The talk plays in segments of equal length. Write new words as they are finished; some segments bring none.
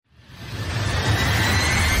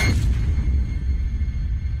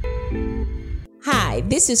Hi,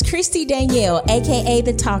 this is Christy Danielle, aka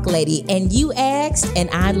The Talk Lady, and you asked and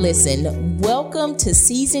I listened. Welcome to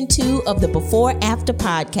season 2 of the Before After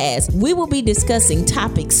podcast. We will be discussing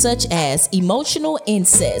topics such as emotional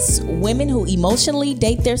incest, women who emotionally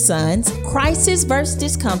date their sons, crisis versus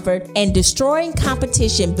discomfort, and destroying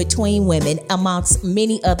competition between women, amongst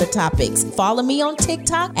many other topics. Follow me on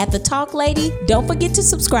TikTok at The Talk Lady. Don't forget to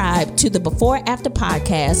subscribe to the Before After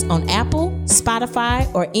podcast on Apple, Spotify,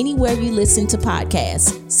 or anywhere you listen to podcasts.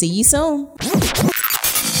 See you soon.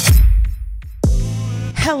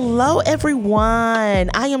 Hello,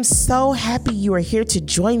 everyone. I am so happy you are here to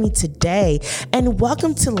join me today, and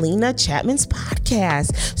welcome to Lena Chapman's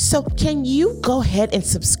podcast. So can you go ahead and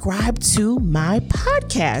subscribe to my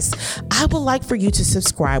podcast? I would like for you to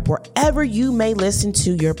subscribe wherever you may listen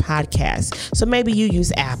to your podcast. So maybe you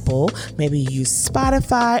use Apple, maybe you use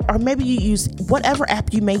Spotify, or maybe you use whatever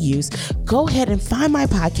app you may use. Go ahead and find my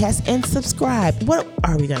podcast and subscribe. What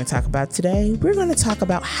are we going to talk about today? We're going to talk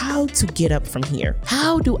about how to get up from here.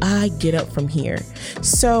 How do I get up from here?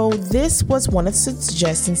 So this was one of the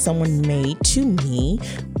suggestions someone made to me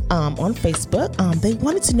on Facebook. They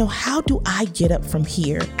wanted to know, how do I get up from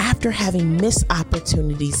here after having missed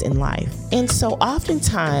opportunities in life? And so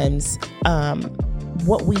oftentimes,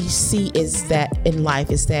 what we see is that in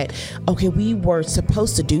life is that, okay, we were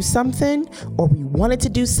supposed to do something, or we wanted to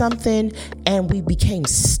do something, and we became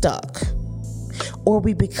stuck. Or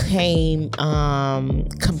we became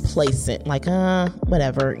complacent, like,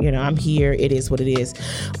 whatever, I'm here, it is what it is.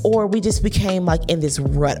 Or we just became like in this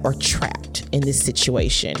rut or trapped in this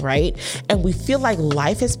situation, right? And we feel like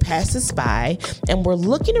life has passed us by, and we're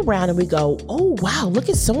looking around and we go, oh, wow, look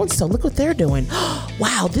at so-and-so, look what they're doing.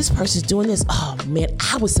 Wow, this person's doing this. Oh man,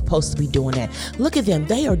 I was supposed to be doing that. Look at them,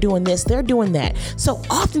 they are doing this, they're doing that. So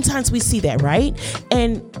oftentimes we see that, right?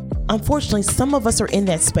 And unfortunately, some of us are in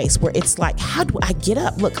that space where it's like, how do I get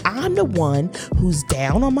up? Look, I'm the one who's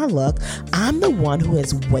down on my luck. I'm the one who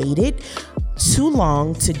has waited too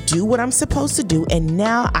long to do what I'm supposed to do. And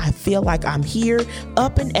now I feel like I'm here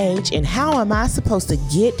up in age. And how am I supposed to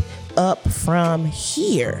get up from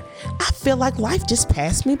here? I feel like life just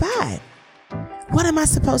passed me by. What am I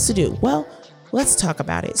supposed to do? Well, let's talk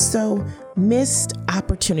about it. So, missed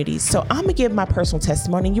opportunities. So I'm gonna give my personal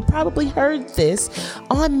testimony. You probably heard this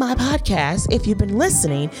on my podcast if you've been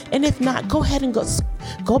listening, and if not, go ahead and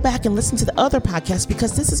go back and listen to the other podcast,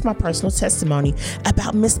 because this is my personal testimony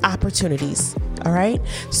about missed opportunities. All right.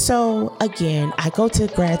 So again, I go to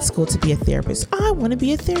grad school to be a therapist. I want to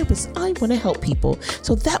be a therapist. I want to help people.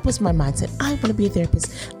 So that was my mindset. I want to be a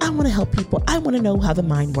therapist. I want to help people. I want to know how the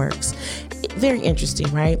mind works. Very interesting,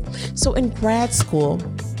 right? So in grad school,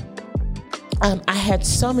 I had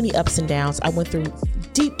so many ups and downs. I went through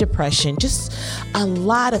deep depression, just a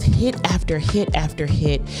lot of hit after hit after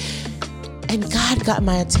hit. And God got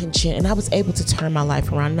my attention, and I was able to turn my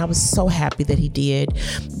life around, and I was so happy that He did.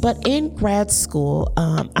 But in grad school,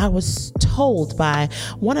 I was told by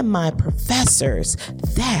one of my professors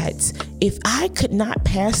that if I could not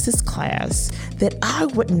pass this class, that I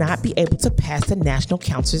would not be able to pass the National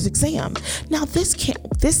Counselor's Exam. Now,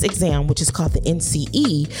 this exam, which is called the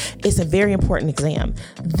NCE, is a very important exam.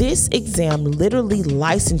 This exam literally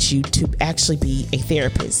licenses you to actually be a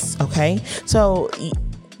therapist, okay? So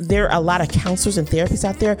there are a lot of counselors and therapists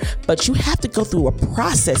out there, but you have to go through a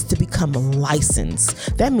process to become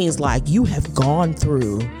licensed. That means like you have gone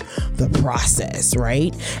through the process,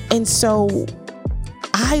 right? And so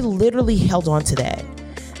I literally held on to that.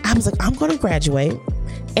 I was like, I'm going to graduate,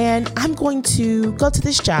 and I'm going to go to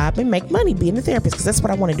this job and make money being a therapist, because that's what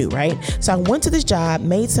I want to do, right? So I went to this job,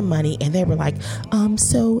 made some money, and they were like,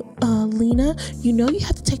 Lena, you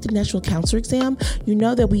have to take the National Counselor Exam. You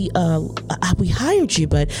know that we hired you,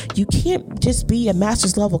 but you can't just be a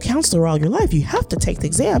master's level counselor all your life. You have to take the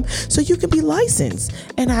exam so you can be licensed.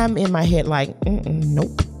 And I'm in my head like,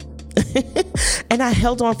 nope. And I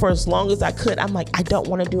held on for as long as I could. I'm like, I don't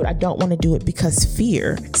want to do it. I don't want to do it, because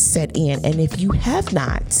fear set in. And if you have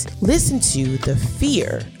not listened to the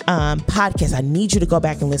Fear podcast, I need you to go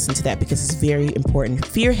back and listen to that, because it's very important.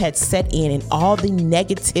 Fear had set in, and all the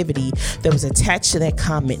negativity that was attached to that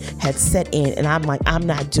comment had set in. And I'm like, I'm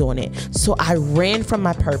not doing it. So I ran from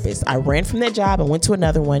my purpose. I ran from that job and went to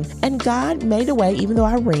another one. And God made a way. Even though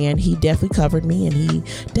I ran, He definitely covered me, and He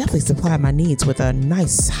definitely supplied my needs with a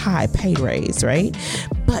nice high pay raise, right?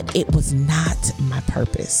 But it was not my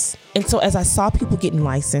purpose. And so as I saw people getting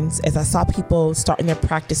licensed, as I saw people starting their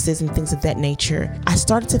practices and things of that nature, I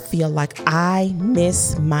started to feel like I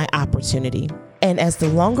missed my opportunity. And as the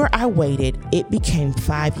longer I waited, it became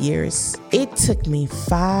 5 years. It took me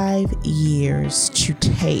 5 years to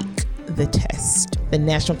take the test, the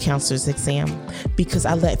National Counselor's Exam, because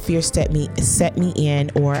I let fear set me in,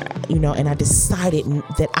 and I decided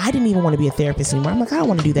that I didn't even want to be a therapist anymore. I'm like, I don't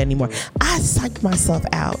want to do that anymore. I psyched myself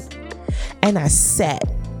out and I sat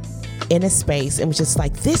in a space and was just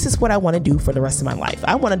like, this is what I want to do for the rest of my life.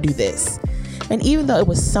 I want to do this. And even though it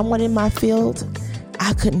was someone in my field,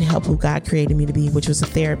 I couldn't help who God created me to be, which was a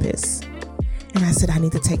therapist. And I said, I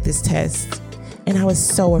need to take this test. And I was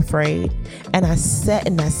so afraid. And I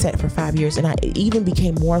sat for 5 years. And I even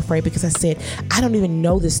became more afraid because I said, I don't even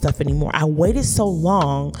know this stuff anymore. I waited so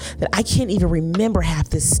long that I can't even remember half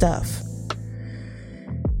this stuff.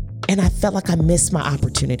 And I felt like I missed my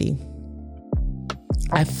opportunity.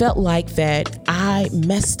 I felt like that I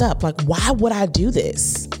messed up. Like, why would I do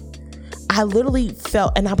this? I literally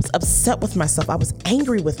felt, and I was upset with myself. I was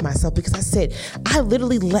angry with myself because I said, I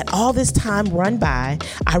literally let all this time run by.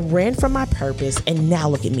 I ran from my purpose, and now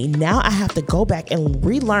look at me. Now I have to go back and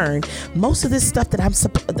relearn most of this stuff that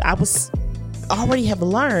I was already have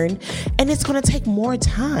learned, and it's going to take more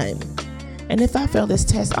time. And if I fail this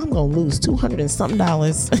test, I'm going to lose $200 and something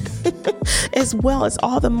as well as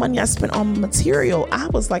all the money I spent on material. I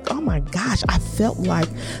was like, oh my gosh, I felt like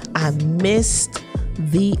I missed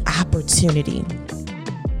the opportunity.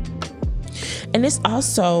 And this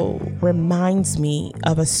also reminds me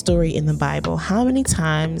of a story in the Bible. How many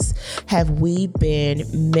times have we been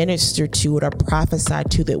ministered to or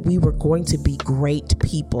prophesied to that we were going to be great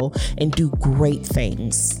people and do great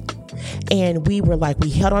things? And we were like, we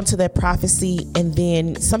held on to that prophecy, and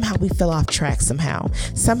then somehow we fell off track somehow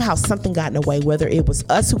something got in the way, whether it was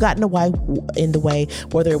us who got in the way,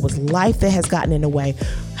 whether it was life that has gotten in the way.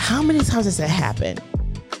 How many times has that happened?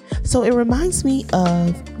 So it reminds me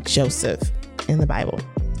of Joseph in the Bible.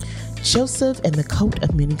 Joseph and the coat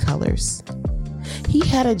of many colors. He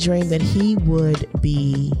had a dream that he would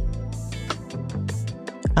be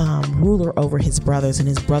ruler over his brothers, and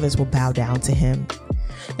his brothers will bow down to him.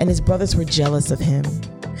 And his brothers were jealous of him.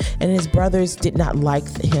 And his brothers did not like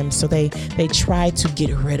him, so they tried to get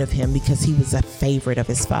rid of him because he was a favorite of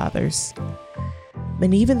his father's.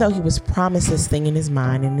 And even though he was promised this thing in his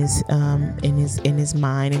mind, in his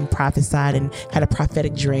mind, and prophesied and had a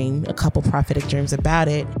couple prophetic dreams about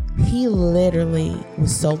it, he literally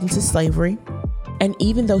was sold into slavery. And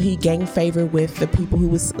even though he gained favor with the people who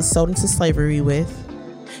was sold into slavery with,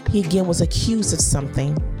 he again was accused of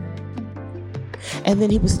something. And then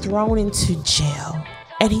he was thrown into jail.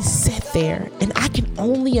 And he sat there, and I can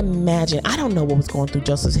only imagine, I don't know what was going through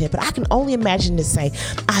Joseph's head, but I can only imagine to say,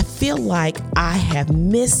 I feel like I have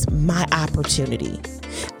missed my opportunity.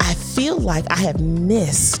 I feel like I have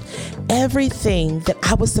missed everything that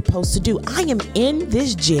I was supposed to do. I am in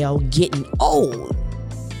this jail getting old.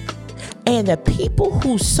 And the people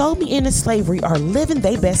who sold me into slavery are living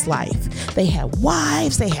their best life. They have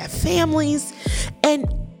wives, they have families, and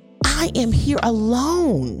I am here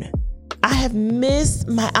alone. I have missed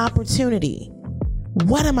my opportunity.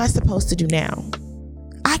 What am I supposed to do now?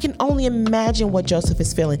 I can only imagine what Joseph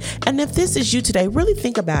is feeling. And if this is you today, really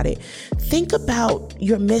think about it. Think about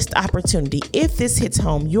your missed opportunity. If this hits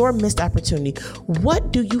home, your missed opportunity,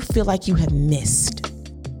 what do you feel like you have missed?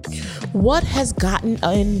 What has gotten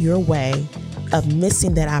in your way of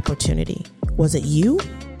missing that opportunity? Was it you?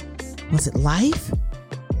 Was it life?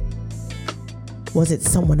 Was it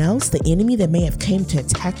someone else, the enemy that may have came to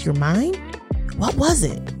attack your mind? What was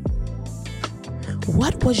it?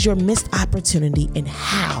 What was your missed opportunity, and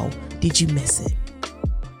how did you miss it?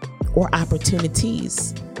 Or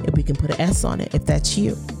opportunities, if we can put an S on it, if that's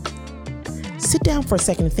you. Sit down for a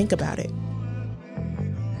second and think about it.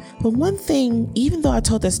 But one thing, even though I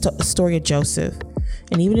told that story of Joseph,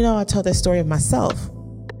 and even though I told that story of myself,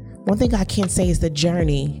 one thing I can say is the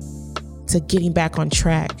journey to getting back on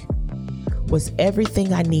track was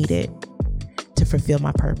everything I needed to fulfill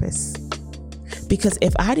my purpose. Because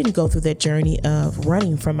if I didn't go through that journey of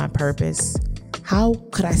running from my purpose, how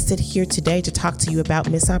could I sit here today to talk to you about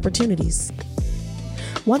missed opportunities?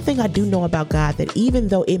 One thing I do know about God, that even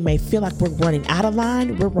though it may feel like we're running out of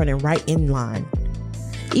line, we're running right in line.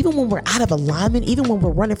 Even when we're out of alignment, even when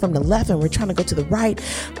we're running from the left and we're trying to go to the right,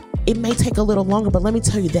 it may take a little longer, but let me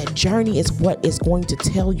tell you, that journey is what is going to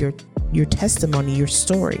tell your testimony, your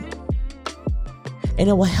story. And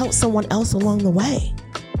it will help someone else along the way.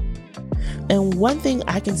 And one thing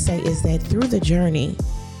I can say is that through the journey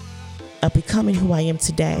of becoming who I am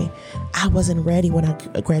today, I wasn't ready when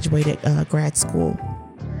I graduated grad school.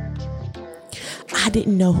 I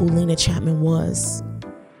didn't know who Lena Chapman was.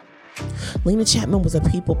 Lena Chapman was a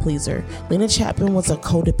people pleaser. Lena Chapman was a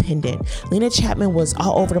codependent. Lena Chapman was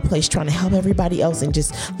all over the place trying to help everybody else and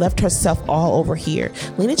just left herself all over here.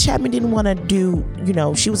 Lena Chapman didn't want to do,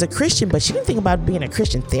 she was a Christian, but she didn't think about being a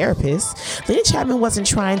Christian therapist. Lena Chapman wasn't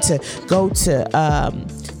trying to go to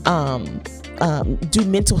do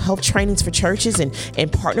mental health trainings for churches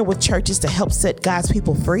and partner with churches to help set God's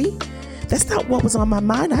people free. That's not what was on my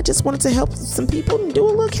mind. I just wanted to help some people and do a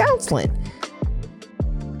little counseling.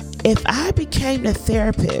 If I became a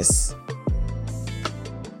therapist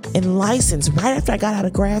and licensed right after I got out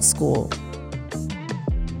of grad school,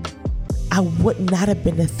 I would not have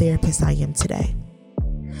been the therapist I am today.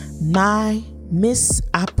 My missed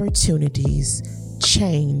opportunities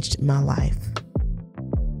changed my life.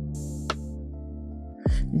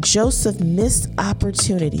 Joseph missed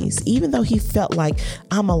opportunities, even though he felt like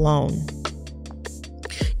I'm alone.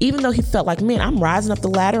 Even though he felt like, man, I'm rising up the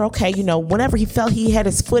ladder. Okay, whenever he felt he had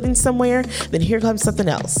his foot in somewhere, then here comes something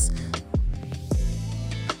else.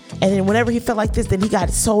 And then whenever he felt like this, then he got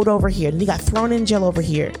sold over here, and he got thrown in jail over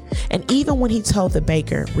here. And even when he told the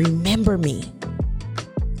baker, remember me,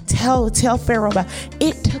 tell Pharaoh about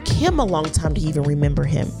it, took him a long time to even remember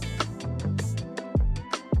him.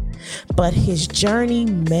 But his journey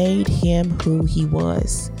made him who he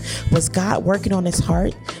was. Was God working on his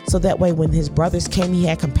heart so that way when his brothers came, he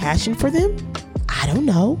had compassion for them? I don't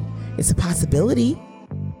know. It's a possibility.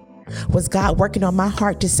 Was God working on my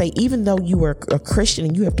heart to say, even though you were a Christian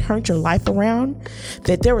and you have turned your life around,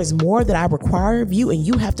 that there is more that I require of you and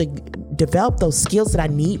you have to develop those skills that I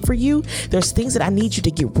need for you? There's things that I need you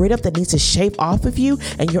to get rid of that needs to shave off of you,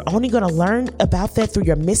 and you're only going to learn about that through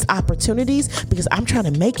your missed opportunities because I'm trying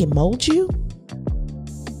to make and mold you?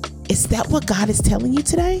 Is that what God is telling you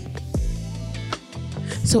today?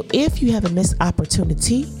 So if you have a missed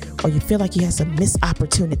opportunity, or you feel like you have some missed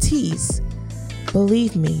opportunities,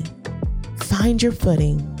 believe me, find your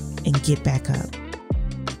footing and get back up.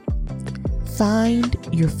 Find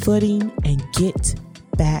your footing and get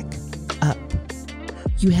back up.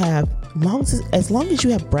 You have, as long as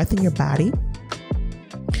you have breath in your body,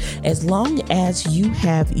 as long as you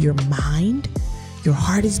have your mind, your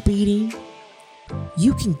heart is beating,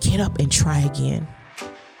 you can get up and try again.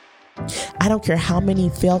 I don't care how many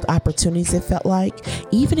failed opportunities it felt like.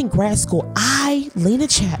 Even in grad school, Lena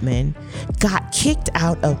Chapman, got kicked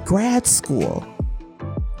out of grad school.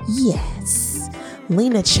 Yes,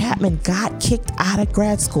 Lena Chapman got kicked out of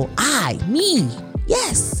grad school.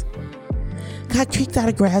 Yes, got kicked out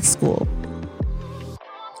of grad school.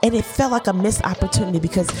 And it felt like a missed opportunity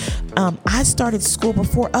because I started school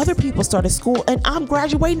before other people started school, and I'm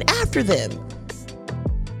graduating after them.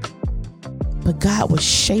 But God was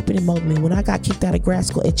shaping and molding me. When I got kicked out of grad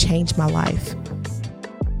school, it changed my life.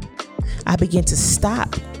 I began to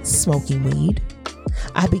stop smoking weed.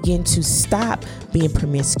 I began to stop being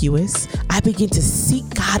promiscuous. I began to seek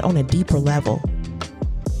God on a deeper level.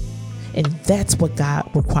 And that's what God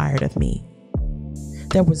required of me.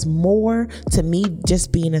 There was more to me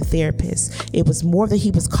just being a therapist. It was more that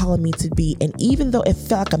he was calling me to be. And even though it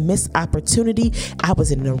felt like a missed opportunity, I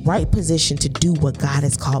was in the right position to do what God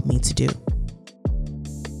has called me to do.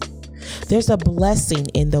 There's a blessing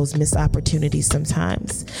in those missed opportunities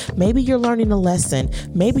sometimes. Maybe you're learning a lesson.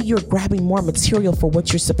 Maybe you're grabbing more material for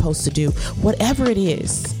what you're supposed to do. Whatever it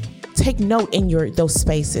is, take note in those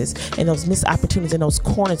spaces and those missed opportunities, in those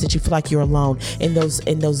corners that you feel like you're alone, in those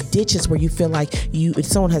ditches where you feel like if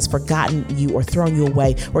someone has forgotten you or thrown you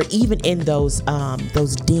away, or even in those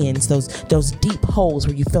dens, those deep holes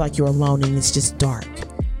where you feel like you're alone and it's just dark.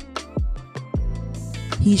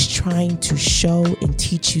 He's trying to show and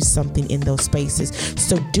teach you something in those spaces.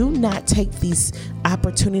 So do not take these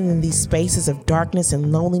opportunities in these spaces of darkness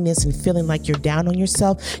and loneliness and feeling like you're down on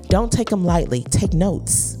yourself. Don't take them lightly. Take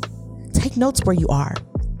notes. Take notes where you are.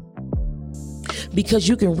 Because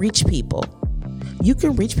you can reach people. You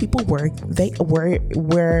can reach people where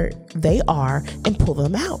they are and pull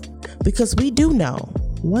them out. Because we do know.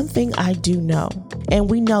 One thing I do know, and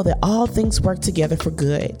we know that all things work together for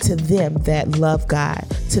good to them that love God,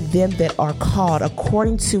 to them that are called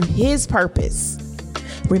according to his purpose.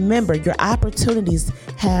 Remember, your opportunities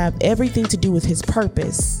have everything to do with his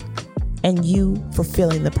purpose and you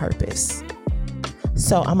fulfilling the purpose.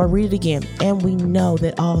 So I'm going to read it again. And we know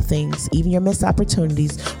that all things, even your missed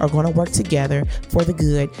opportunities, are going to work together for the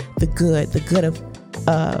good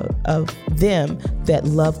of them that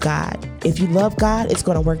love God. If you love God, it's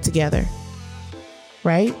going to work together,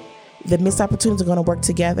 right? The missed opportunities are going to work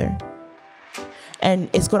together. And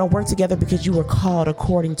it's going to work together because you were called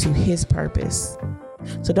according to his purpose.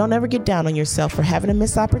 So don't ever get down on yourself for having a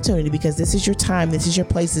missed opportunity, because this is your time, this is your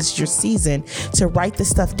place, this is your season to write this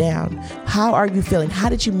stuff down. How are you feeling? How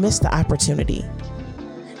did you miss the opportunity?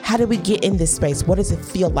 How did we get in this space? What does it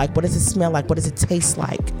feel like? What does it smell like? What does it taste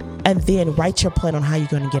like? And then write your plan on how you're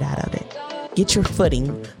going to get out of it. Get your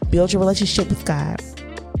footing, build your relationship with God.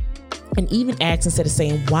 And even ask, instead of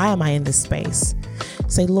saying, why am I in this space?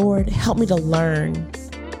 Say, Lord, help me to learn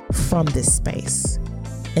from this space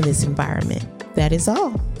and this environment. That is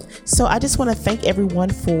all. So I just want to thank everyone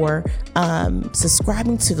for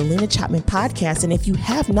subscribing to the Lena Chapman podcast. And if you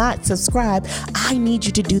have not subscribed, I need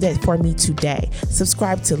you to do that for me today.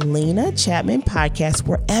 Subscribe to Lena Chapman podcast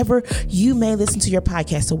wherever you may listen to your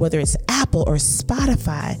podcast. So whether it's Apple or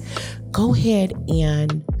Spotify, go ahead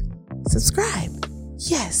and subscribe.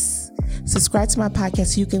 Yes. Subscribe to my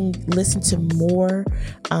podcast so you can listen to more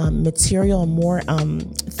material and more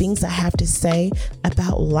things I have to say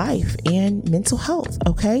about life and mental health.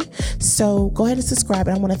 Okay, so go ahead and subscribe.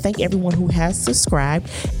 And I want to thank everyone who has subscribed,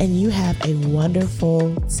 and you have a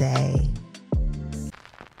wonderful day.